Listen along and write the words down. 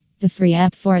The free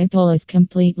app for IPL is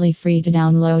completely free to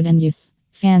download and use.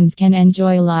 Fans can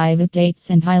enjoy live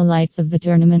updates and highlights of the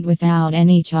tournament without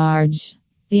any charge.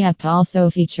 The app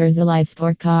also features a live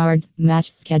scorecard,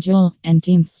 match schedule, and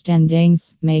team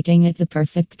standings, making it the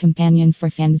perfect companion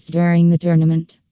for fans during the tournament.